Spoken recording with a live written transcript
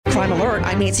Crime Alert,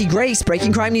 I'm Nancy Grace.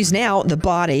 Breaking crime news now. The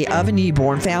body of a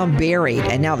newborn found buried,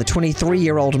 and now the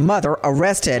 23-year-old mother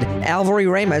arrested.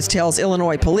 Alvary Ramos tells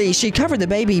Illinois police she covered the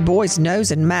baby boy's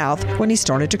nose and mouth when he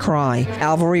started to cry.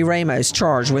 Alvary Ramos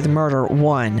charged with murder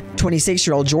 1.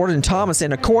 26-year-old Jordan Thomas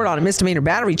in a court on a misdemeanor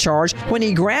battery charge when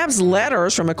he grabs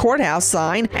letters from a courthouse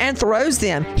sign and throws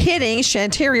them, hitting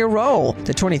Shanteria Roll.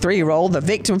 The 23-year-old, the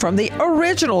victim from the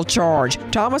original charge.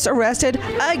 Thomas arrested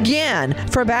again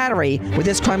for battery. With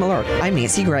this Crime Alert, I'm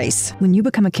Nancy Grace. When you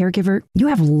become a caregiver, you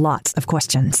have lots of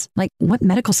questions, like what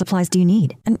medical supplies do you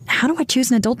need? And how do I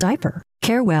choose an adult diaper?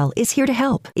 Carewell is here to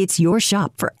help. It's your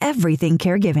shop for everything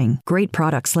caregiving. Great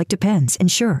products like Depends,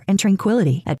 Ensure, and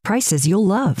Tranquility at prices you'll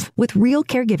love. With real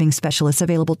caregiving specialists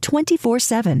available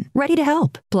 24/7, ready to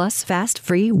help. Plus fast,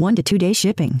 free 1 to 2 day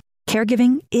shipping.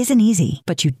 Caregiving isn't easy,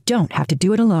 but you don't have to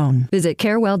do it alone. Visit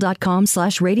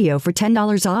carewell.com/radio for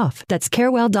 $10 off. That's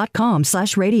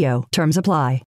carewell.com/radio. Terms apply.